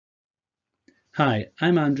Hi,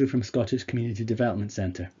 I'm Andrew from Scottish Community Development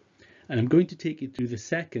Centre, and I'm going to take you through the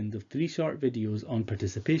second of 3 short videos on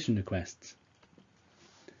participation requests.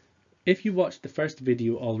 If you watched the first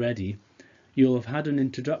video already, you'll have had an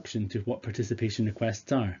introduction to what participation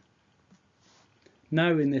requests are.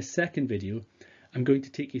 Now in this second video, I'm going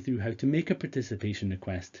to take you through how to make a participation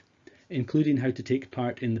request, including how to take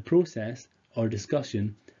part in the process or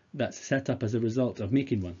discussion that's set up as a result of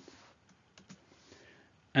making one.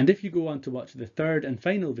 And if you go on to watch the third and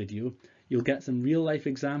final video, you'll get some real-life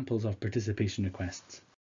examples of participation requests.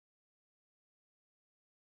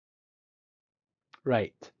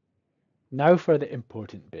 Right, now for the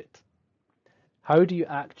important bit. How do you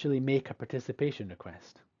actually make a participation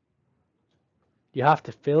request? You have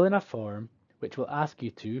to fill in a form which will ask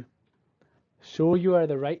you to show you are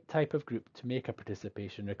the right type of group to make a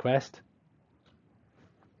participation request,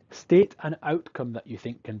 state an outcome that you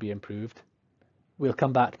think can be improved. We'll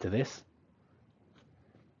come back to this.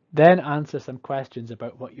 Then answer some questions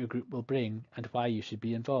about what your group will bring and why you should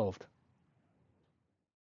be involved.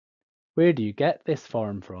 Where do you get this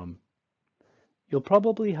form from? You'll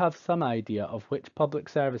probably have some idea of which public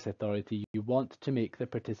service authority you want to make the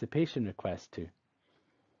participation request to.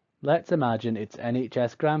 Let's imagine it's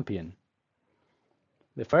NHS Grampian.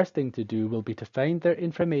 The first thing to do will be to find their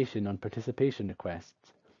information on participation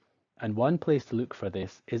requests, and one place to look for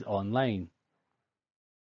this is online.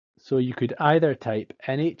 So you could either type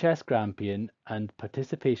NHS Grampian and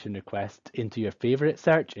participation requests into your favourite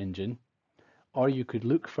search engine, or you could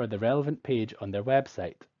look for the relevant page on their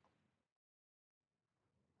website.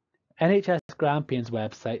 NHS Grampian's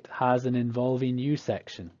website has an Involving You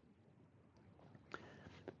section.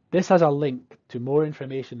 This has a link to more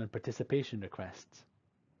information on participation requests.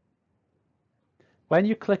 When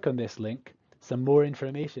you click on this link, some more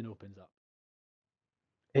information opens up.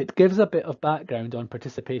 It gives a bit of background on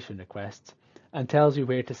participation requests and tells you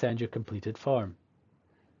where to send your completed form.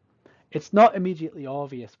 It's not immediately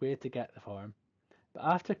obvious where to get the form, but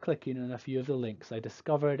after clicking on a few of the links, I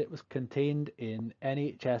discovered it was contained in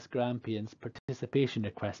NHS Grampian's participation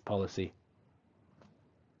request policy.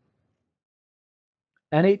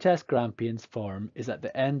 NHS Grampian's form is at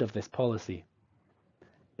the end of this policy.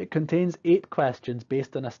 It contains 8 questions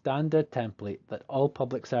based on a standard template that all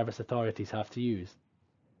public service authorities have to use.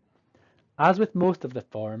 As with most of the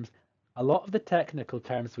forms, a lot of the technical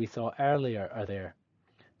terms we saw earlier are there,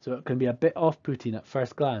 so it can be a bit off-putting at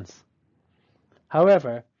first glance.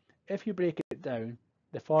 However, if you break it down,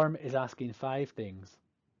 the form is asking 5 things: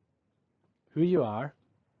 who you are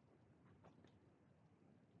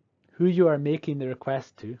making the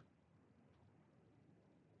request to,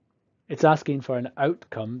 it's asking for an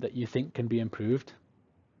outcome that you think can be improved,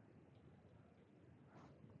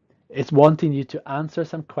 it's wanting you to answer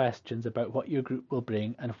some questions about what your group will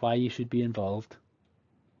bring and why you should be involved,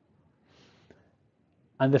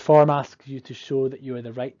 and the form asks you to show that you are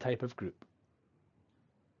the right type of group.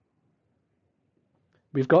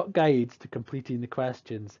 We've got guides to completing the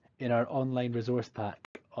questions in our online resource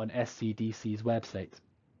pack on SCDC's website.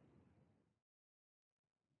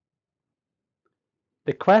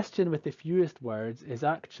 The question with the fewest words is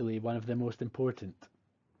actually one of the most important.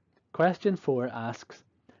 Question 4 asks,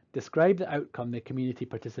 describe the outcome the community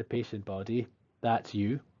participation body, that's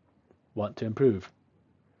you, want to improve.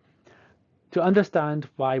 To understand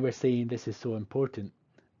why we're saying this is so important,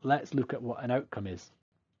 let's look at what an outcome is.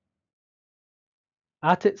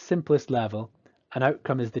 At its simplest level, an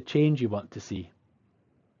outcome is the change you want to see.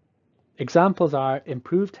 Examples are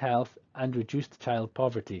improved health and reduced child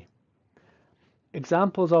poverty.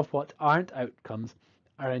 Examples of what aren't outcomes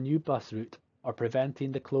are a new bus route or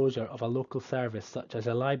preventing the closure of a local service such as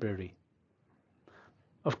a library.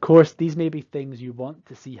 Of course, these may be things you want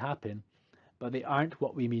to see happen, but they aren't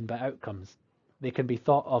what we mean by outcomes. They can be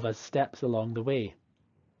thought of as steps along the way.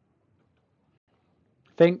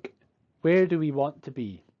 Think, where do we want to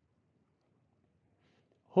be?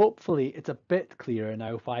 Hopefully, it's a bit clearer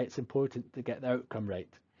now why it's important to get the outcome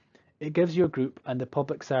right. It gives your group and the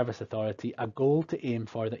Public Service Authority a goal to aim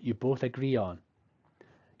for that you both agree on.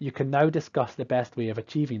 You can now discuss the best way of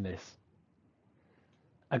achieving this.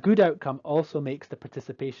 A good outcome also makes the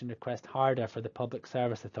participation request harder for the Public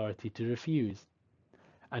Service Authority to refuse.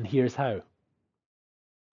 And here's how.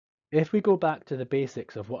 If we go back to the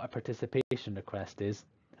basics of what a participation request is,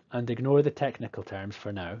 and ignore the technical terms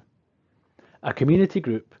for now, a community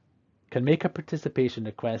group can make a participation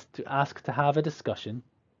request to ask to have a discussion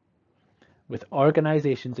with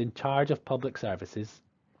organisations in charge of public services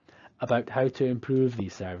about how to improve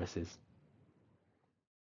these services.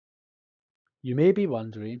 You may be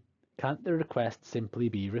wondering, can't the request simply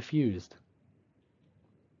be refused?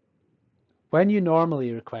 When you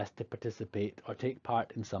normally request to participate or take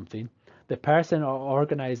part in something, the person or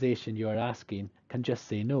organisation you are asking can just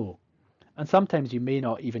say no, and sometimes you may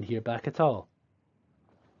not even hear back at all.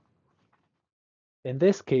 In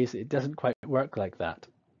this case, it doesn't quite work like that.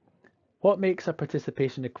 What makes a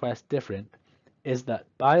participation request different is that,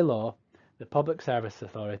 by law, the Public Service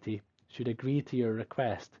Authority should agree to your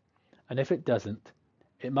request, and if it doesn't,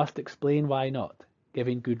 it must explain why not,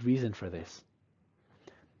 giving good reason for this.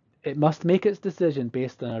 It must make its decision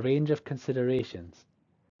based on a range of considerations,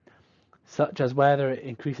 such as whether it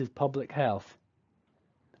increases public health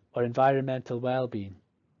or environmental well-being,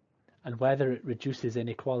 and whether it reduces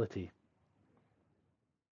inequality.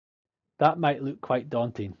 That might look quite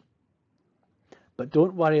daunting, but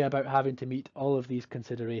don't worry about having to meet all of these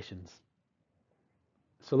considerations.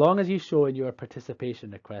 So long as you show in your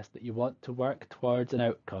participation request that you want to work towards an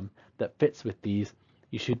outcome that fits with these,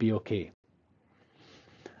 you should be okay.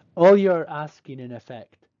 All you're asking in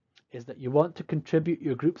effect is that you want to contribute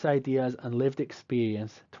your group's ideas and lived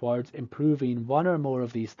experience towards improving one or more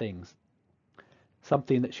of these things,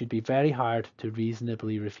 something that should be very hard to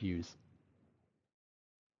reasonably refuse.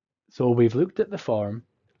 So we've looked at the form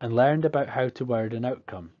and learned about how to word an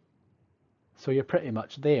outcome. So you're pretty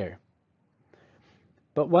much there.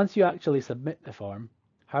 But once you actually submit the form,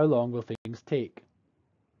 how long will things take?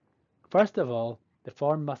 First of all, the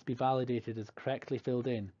form must be validated as correctly filled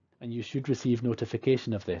in, and you should receive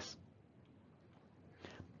notification of this.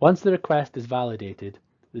 Once the request is validated,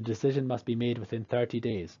 the decision must be made within 30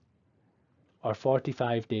 days, or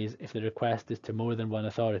 45 days if the request is to more than one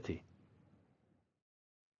authority.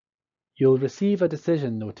 You'll receive a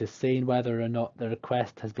decision notice saying whether or not the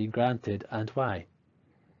request has been granted and why.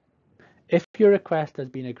 If your request has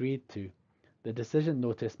been agreed to, the decision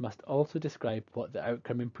notice must also describe what the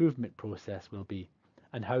outcome improvement process will be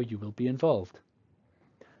and how you will be involved.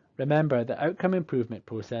 Remember, the outcome improvement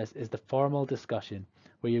process is the formal discussion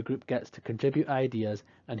where your group gets to contribute ideas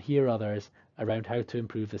and hear others around how to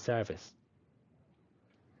improve the service.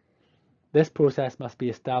 This process must be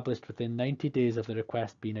established within 90 days of the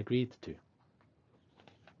request being agreed to.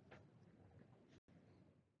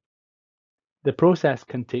 The process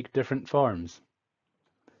can take different forms.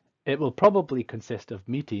 It will probably consist of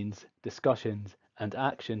meetings, discussions, and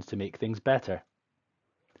actions to make things better.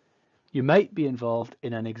 You might be involved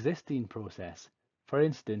in an existing process. For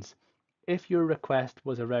instance, if your request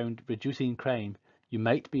was around reducing crime, you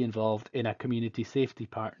might be involved in a community safety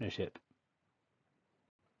partnership.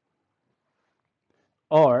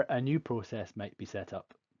 Or a new process might be set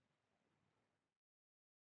up.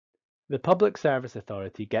 The Public Service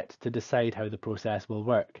Authority gets to decide how the process will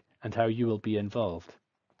work and how you will be involved.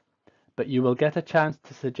 But you will get a chance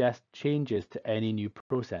to suggest changes to any new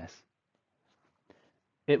process.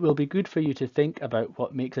 It will be good for you to think about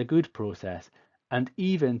what makes a good process and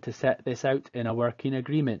even to set this out in a working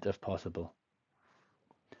agreement if possible.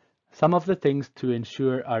 Some of the things to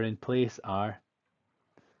ensure are in place are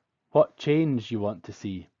what change you want to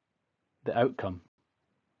see, the outcome,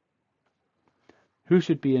 who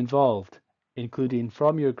should be involved, including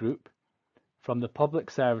from your group, from the Public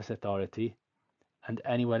Service Authority, and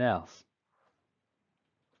anyone else,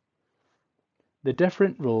 the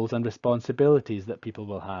different roles and responsibilities that people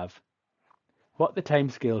will have, what the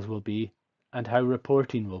timescales will be, and how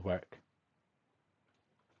reporting will work,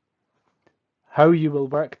 how you will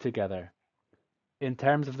work together, in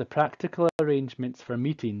terms of the practical arrangements for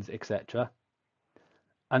meetings, etc.,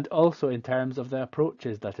 and also in terms of the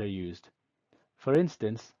approaches that are used. For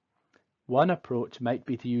instance, one approach might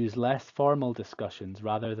be to use less formal discussions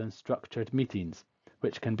rather than structured meetings,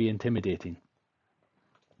 which can be intimidating.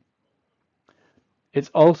 It's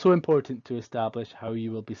also important to establish how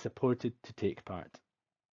you will be supported to take part.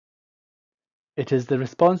 It is the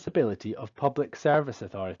responsibility of public service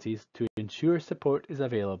authorities to ensure support is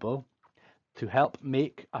available, to help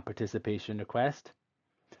make a participation request,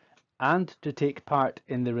 and to take part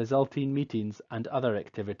in the resulting meetings and other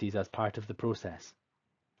activities as part of the process.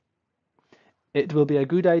 It will be a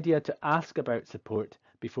good idea to ask about support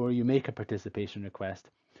before you make a participation request,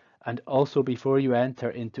 and also before you enter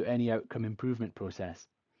into any outcome improvement process,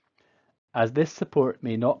 as this support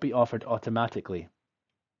may not be offered automatically.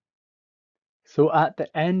 So at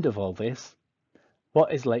the end of all this,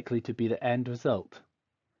 what is likely to be the end result?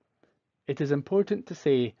 It is important to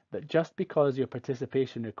say that just because your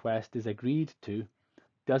participation request is agreed to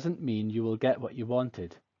doesn't mean you will get what you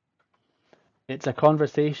wanted. It's a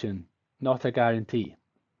conversation, not a guarantee.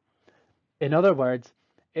 In other words,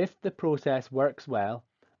 if the process works well,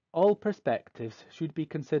 all perspectives should be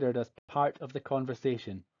considered as part of the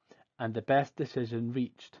conversation and the best decision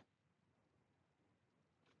reached.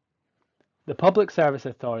 The Public Service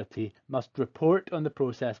Authority must report on the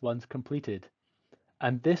process once completed,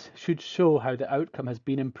 and this should show how the outcome has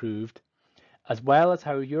been improved, as well as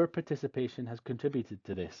how your participation has contributed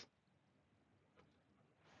to this.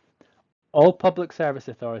 All public service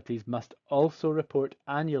authorities must also report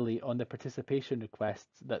annually on the participation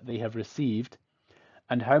requests that they have received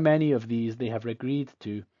and how many of these they have agreed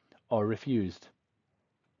to or refused.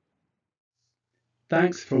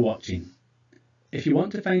 Thanks for watching. If you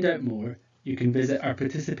want to find out more, you can visit our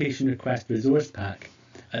participation request resource pack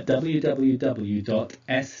at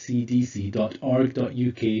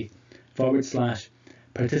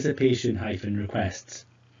www.scdc.org.uk/participation-requests.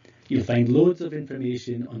 You'll find loads of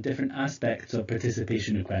information on different aspects of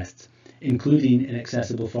participation requests, including in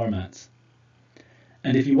accessible formats.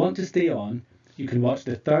 And if you want to stay on, you can watch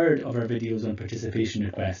the third of our videos on participation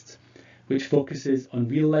requests, which focuses on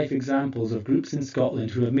real-life examples of groups in Scotland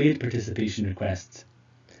who have made participation requests.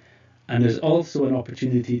 And there's also an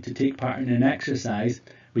opportunity to take part in an exercise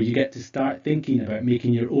where you get to start thinking about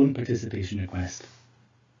making your own participation request.